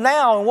children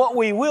now, and what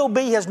we will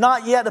be has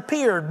not yet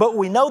appeared. But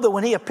we know that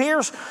when he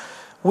appears,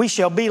 we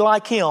shall be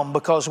like him,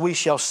 because we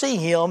shall see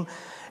him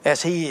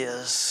as he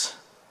is.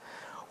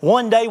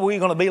 One day we're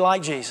going to be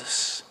like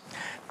Jesus.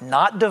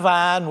 Not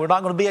divine, we're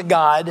not going to be a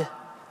God,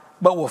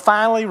 but we'll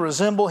finally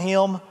resemble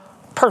him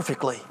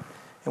perfectly,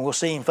 and we'll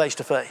see him face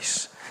to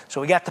face. So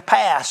we got the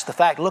past, the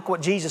fact, look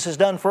what Jesus has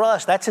done for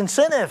us. That's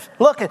incentive.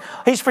 Look,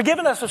 he's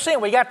forgiven us of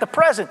sin. We got the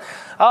present.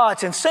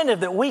 It's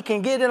incentive that we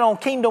can get in on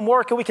kingdom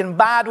work and we can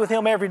abide with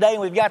him every day.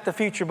 And we've got the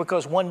future,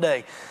 because one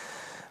day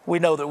we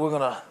know that we're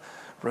going to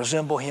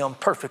resemble him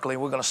perfectly.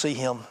 We're going to see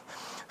him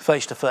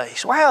face to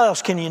face. Well, how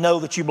else can you know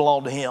that you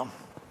belong to him?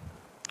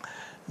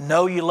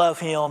 Know you love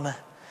him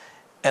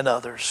and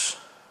others.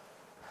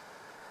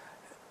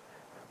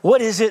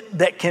 What is it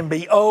that can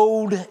be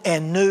old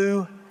and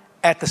new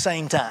at the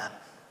same time?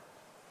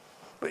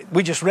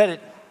 We just read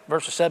it,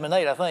 verses 7 and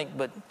 8, I think.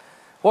 But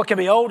what can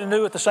be old and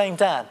new at the same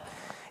time?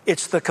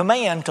 It's the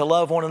command to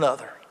love one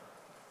another.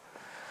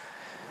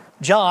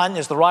 John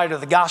is the writer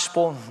of the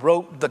gospel,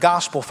 wrote the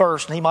gospel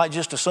first, and he might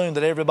just assume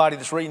that everybody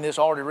that's reading this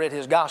already read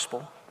his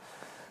gospel.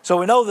 So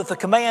we know that the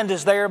command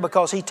is there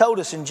because he told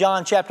us in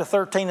John chapter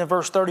 13 and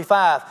verse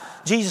 35,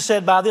 Jesus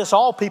said, by this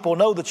all people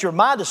know that you're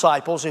my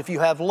disciples if you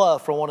have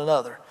love for one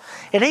another.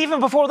 And even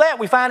before that,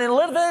 we find in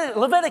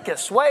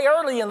Leviticus, way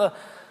early in the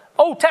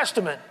Old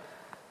Testament,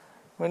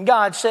 when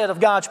God said of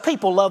God's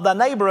people, love thy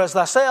neighbor as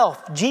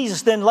thyself,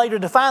 Jesus then later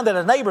defined that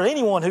a neighbor,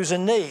 anyone who's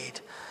in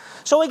need.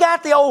 So we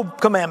got the old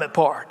commandment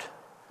part.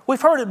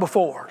 We've heard it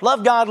before.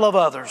 Love God, love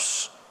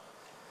others.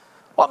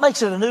 What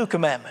makes it a new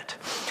commandment?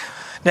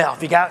 Now,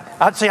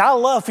 I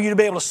love for you to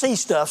be able to see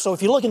stuff. So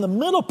if you look in the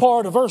middle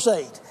part of verse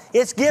 8,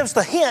 it gives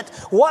the hint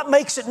what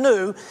makes it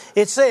new.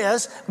 It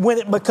says, when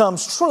it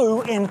becomes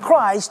true in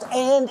Christ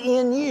and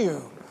in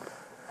you.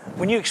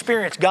 When you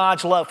experience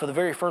God's love for the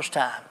very first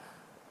time.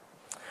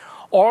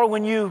 Or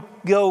when you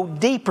go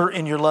deeper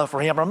in your love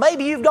for him. Or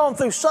maybe you've gone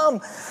through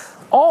some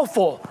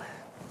awful,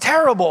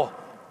 terrible,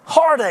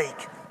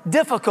 heartache,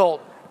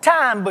 difficult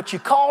time, but you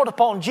called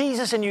upon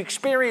Jesus and you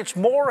experienced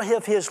more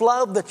of His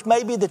love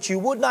that you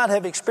would not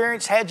have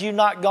experienced had you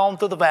not gone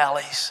through the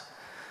valleys.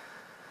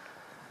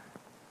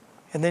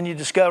 And then you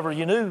discover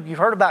you've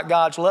heard about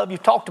God's love,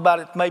 you've talked about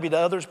it maybe to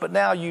others, but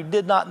now you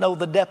did not know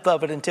the depth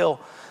of it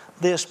until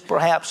this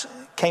perhaps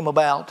came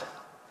about.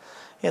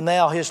 And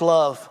now His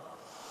love,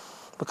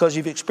 because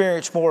you've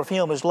experienced more of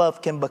Him, His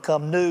love can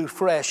become new,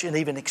 fresh, and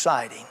even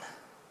exciting.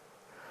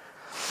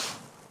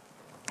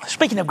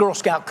 Speaking of Girl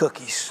Scout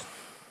cookies,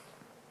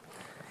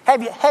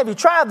 have you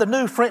tried the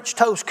new French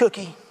toast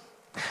cookie?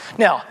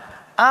 Now,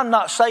 I'm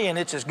not saying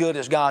it's as good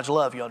as God's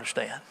love, you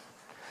understand.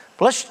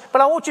 But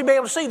I want you to be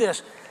able to see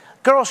this.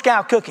 Girl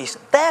Scout cookies,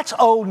 that's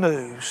old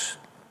news.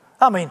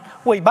 I mean,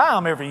 we buy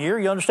them every year,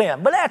 you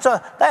understand. But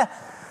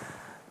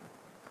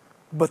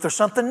but there's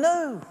something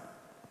new.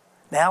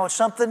 Now it's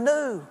something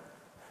new.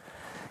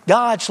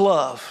 God's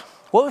love.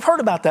 Well, we've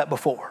heard about that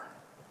before.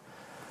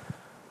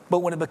 But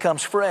when it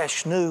becomes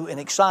fresh, new, and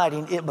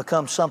exciting, it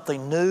becomes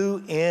something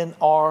new in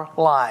our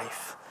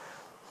life.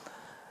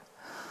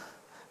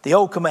 The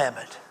old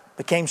commandment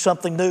became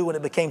something new when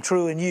it became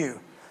true in you.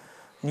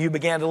 And you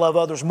began to love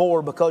others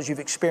more because you've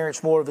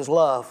experienced more of His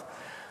love.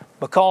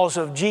 Because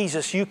of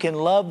Jesus, you can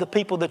love the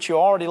people that you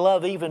already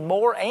love even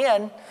more,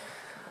 and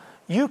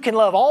you can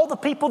love all the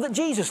people that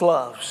Jesus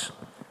loves.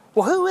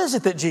 Well, who is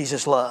it that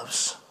Jesus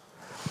loves?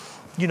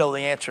 You know the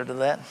answer to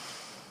that.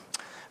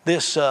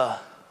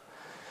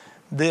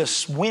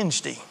 This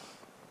Wednesday,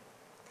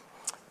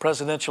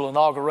 presidential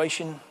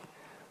inauguration,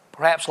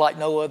 perhaps like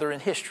no other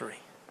in history.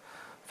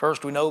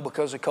 First, we know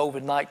because of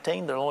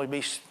COVID-19, there'll only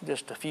be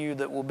just a few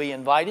that will be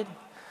invited.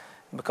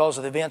 Because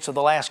of the events of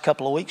the last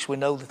couple of weeks, we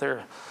know that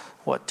there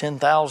are,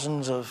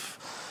 10,000s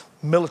of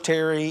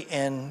military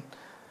and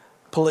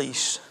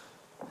police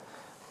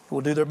who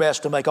will do their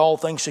best to make all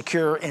things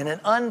secure in an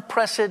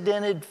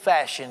unprecedented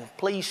fashion.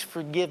 Please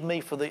forgive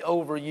me for the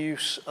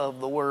overuse of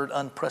the word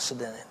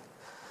unprecedented.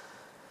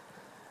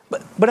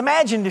 But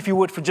imagine, if you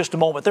would, for just a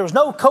moment. There was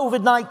no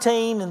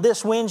COVID-19, and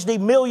this Wednesday,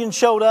 millions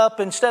showed up.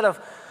 Instead of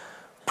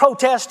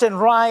protests and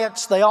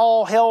riots, they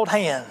all held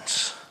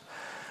hands.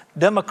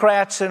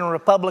 Democrats and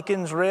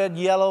Republicans, red,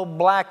 yellow,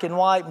 black and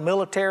white,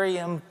 military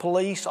and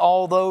police,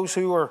 all those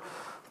who are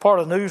part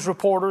of news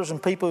reporters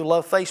and people who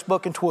love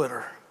Facebook and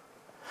Twitter.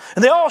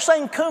 And they all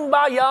sang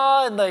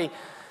Kumbaya, and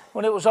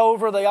when it was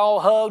over, they all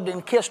hugged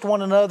and kissed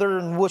one another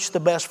and wished the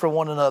best for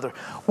one another.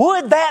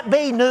 Would that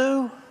be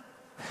new?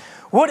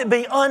 Would it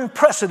be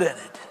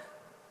unprecedented?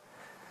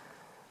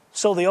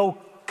 So the old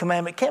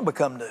commandment can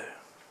become new.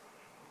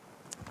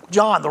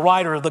 John, the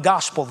writer of the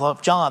Gospel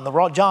of John, the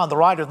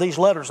writer of these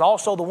letters,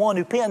 also the one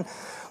who penned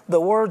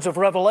the words of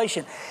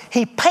Revelation,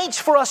 he paints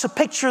for us a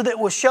picture that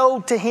was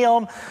showed to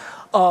him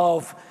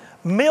of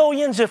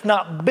millions, if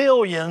not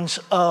billions,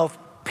 of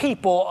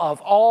people of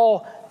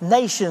all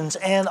nations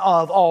and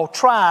of all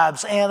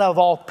tribes and of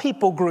all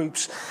people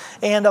groups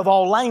and of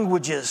all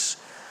languages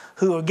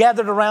who are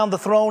gathered around the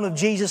throne of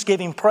Jesus,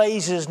 giving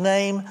praise His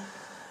name.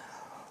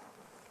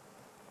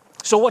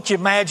 So what you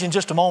imagined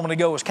just a moment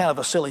ago was kind of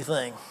a silly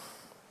thing.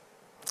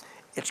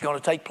 It's going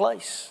to take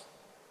place.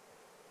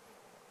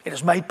 It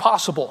is made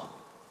possible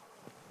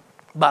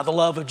by the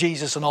love of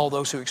Jesus and all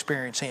those who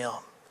experience Him.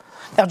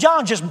 Now,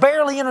 John's just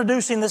barely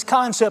introducing this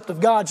concept of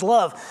God's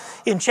love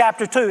in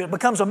chapter 2. It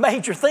becomes a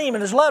major theme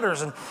in his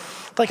letters. And I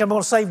think I'm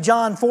going to save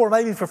John 4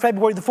 maybe for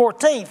February the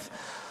 14th.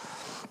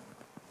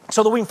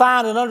 So that we can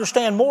find and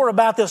understand more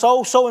about this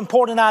so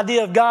important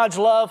idea of God's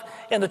love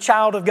and the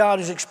child of God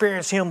who's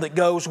experienced Him that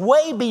goes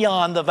way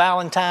beyond the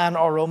Valentine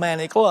or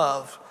romantic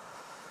love.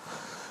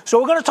 So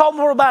we're going to talk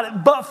more about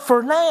it. But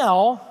for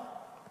now,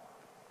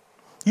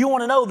 you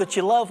want to know that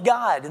you love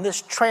God, and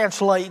this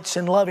translates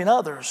in loving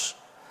others.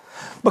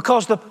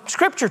 Because the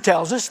Scripture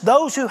tells us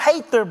those who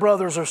hate their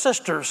brothers or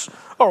sisters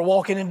are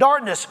walking in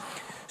darkness,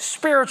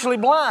 spiritually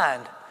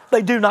blind.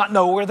 They do not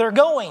know where they're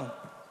going.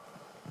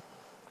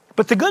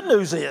 But the good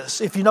news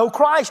is, if you know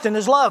Christ and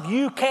His love,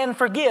 you can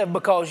forgive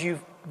because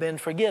you've been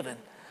forgiven.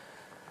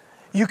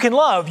 You can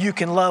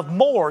love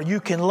more. You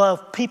can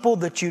love people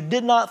that you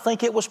did not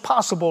think it was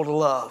possible to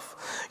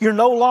love. You're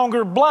no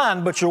longer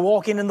blind, but you're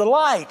walking in the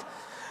light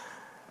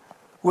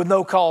with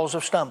no cause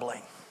of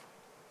stumbling.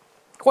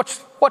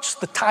 What's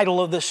the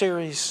title of this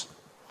series?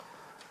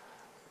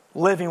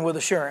 Living with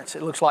Assurance.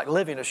 It looks like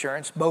Living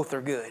Assurance. Both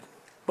are good.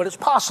 But it's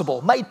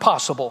possible, made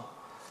possible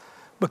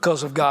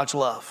because of God's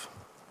love.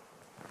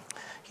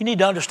 You need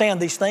to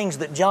understand these things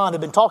that John had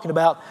been talking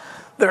about.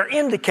 They're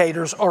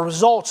indicators or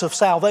results of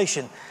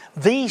salvation.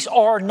 These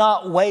are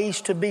not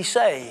ways to be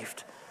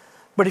saved.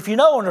 But if you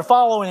know and are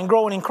following and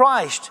growing in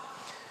Christ,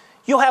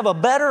 you'll have a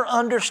better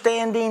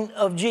understanding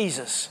of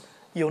Jesus.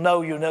 You'll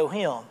know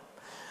Him.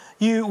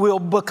 You will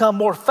become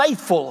more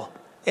faithful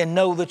and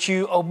know that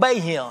you obey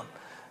Him.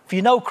 If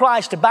you know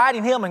Christ, abide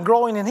in Him and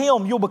growing in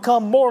Him, you'll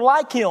become more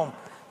like Him.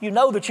 You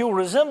know that you'll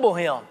resemble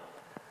Him.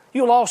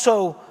 You'll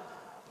also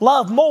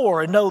love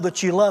more and know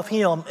that you love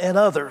Him and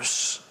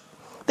others.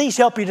 These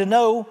help you to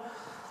know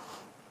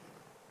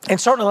and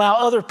certainly allow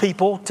other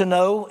people to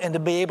know and to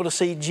be able to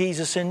see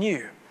Jesus in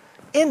you.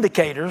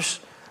 indicators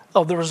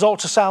of the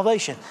results of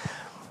salvation.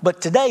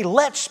 But today,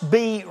 let's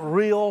be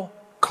real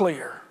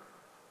clear.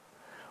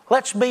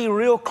 Let's be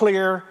real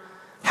clear.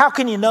 How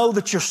can you know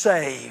that you're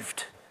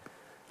saved?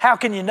 How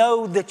can you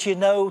know that you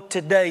know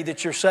today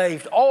that you're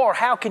saved? Or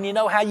how can you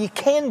know how you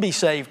can be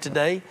saved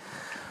today?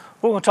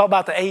 We're going to talk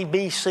about the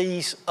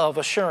ABCs of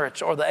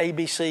assurance, or the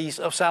ABCs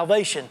of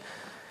salvation.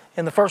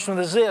 And the first one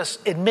is this: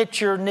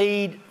 admit your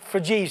need for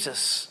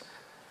Jesus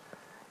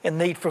and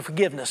need for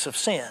forgiveness of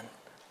sin.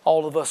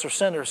 All of us are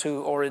sinners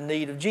who are in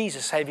need of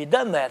Jesus. Have you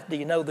done that? Do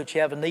you know that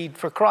you have a need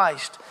for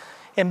Christ?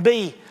 And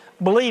B,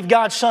 believe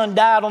God's Son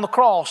died on the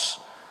cross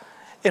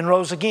and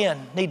rose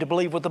again. Need to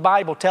believe what the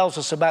Bible tells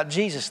us about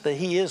Jesus, that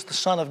He is the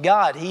Son of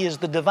God. He is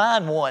the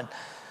divine one.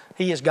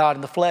 He is God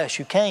in the flesh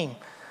who came,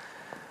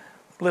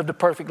 lived a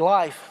perfect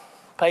life,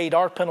 paid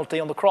our penalty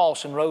on the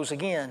cross and rose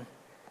again.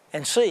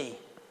 And C,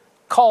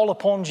 call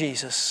upon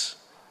Jesus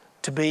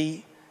to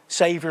be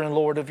Savior and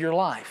Lord of your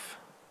life.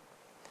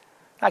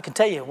 I can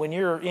tell you, when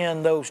you're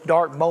in those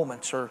dark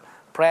moments, or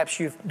perhaps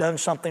you've done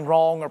something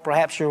wrong, or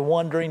perhaps you're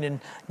wondering and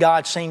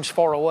God seems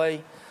far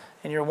away,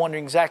 and you're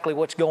wondering exactly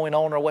what's going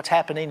on or what's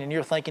happening, and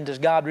you're thinking, does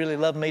God really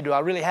love me? Do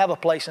I really have a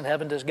place in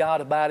heaven? Does God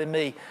abide in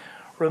me?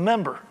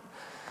 Remember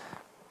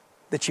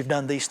that you've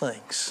done these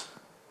things.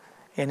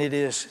 And it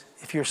is,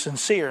 if you're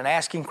sincere in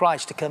asking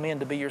Christ to come in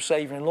to be your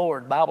Savior and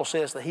Lord, the Bible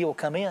says that He will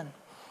come in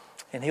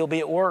and He'll be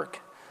at work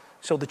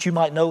so that you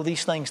might know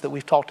these things that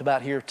we've talked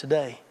about here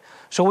today.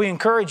 So we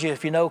encourage you,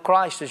 if you know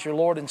Christ as your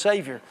Lord and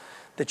Savior,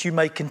 that you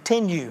may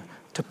continue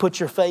to put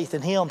your faith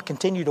in Him,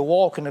 continue to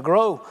walk and to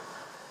grow.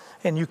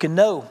 And you can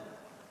know,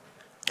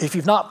 if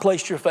you've not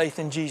placed your faith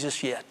in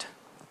Jesus yet,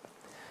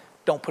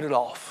 don't put it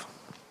off.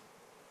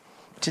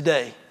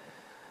 Today,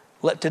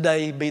 let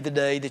today be the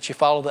day that you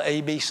follow the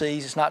ABCs.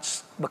 It's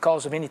not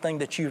because of anything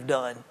that you've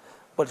done,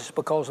 but it's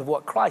because of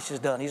what Christ has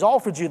done. He's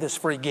offered you this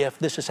free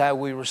gift. This is how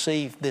we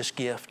receive this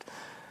gift,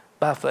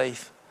 by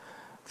faith,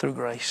 through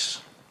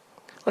grace.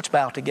 Let's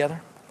bow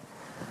together.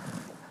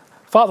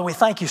 Father, we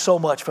thank you so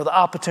much for the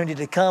opportunity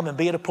to come and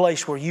be at a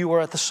place where you are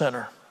at the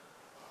center.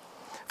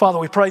 Father,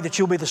 we pray that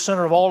you'll be the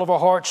center of all of our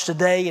hearts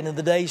today and in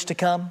the days to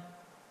come.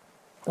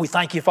 We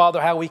thank you,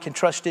 Father, how we can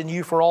trust in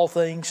you for all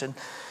things. And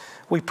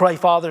we pray,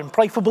 Father, and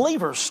pray for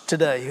believers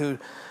today who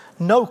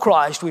know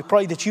Christ. We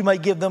pray that you may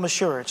give them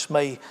assurance.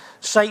 May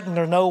Satan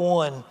or no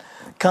one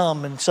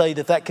come and say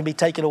that can be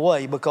taken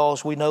away,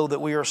 because we know that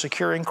we are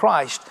secure in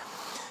Christ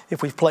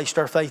if we've placed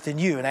our faith in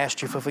you and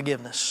asked you for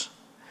forgiveness.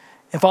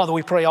 And Father,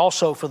 we pray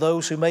also for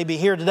those who may be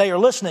here today or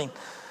listening,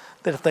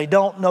 that if they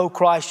don't know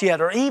Christ yet,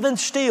 or even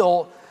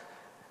still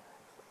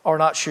are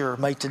not sure,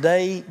 may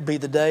today be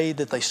the day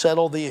that they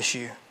settle the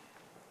issue.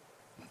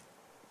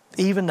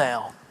 Even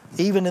now,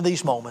 even in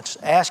these moments,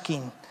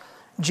 asking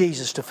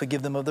Jesus to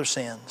forgive them of their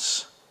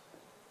sins.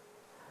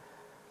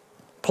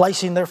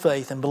 Placing their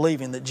faith and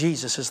believing that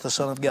Jesus is the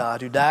Son of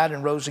God who died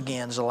and rose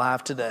again, is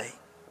alive today.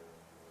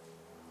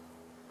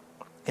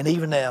 And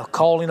even now,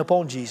 calling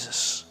upon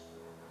Jesus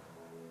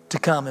to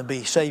come and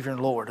be Savior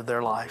and Lord of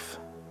their life.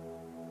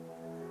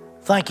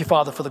 Thank you,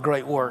 Father, for the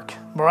great work,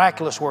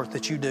 miraculous work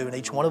that you do in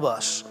each one of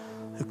us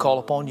who call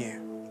upon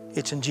you.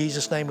 It's in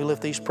Jesus' name we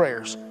lift these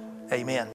prayers. Amen.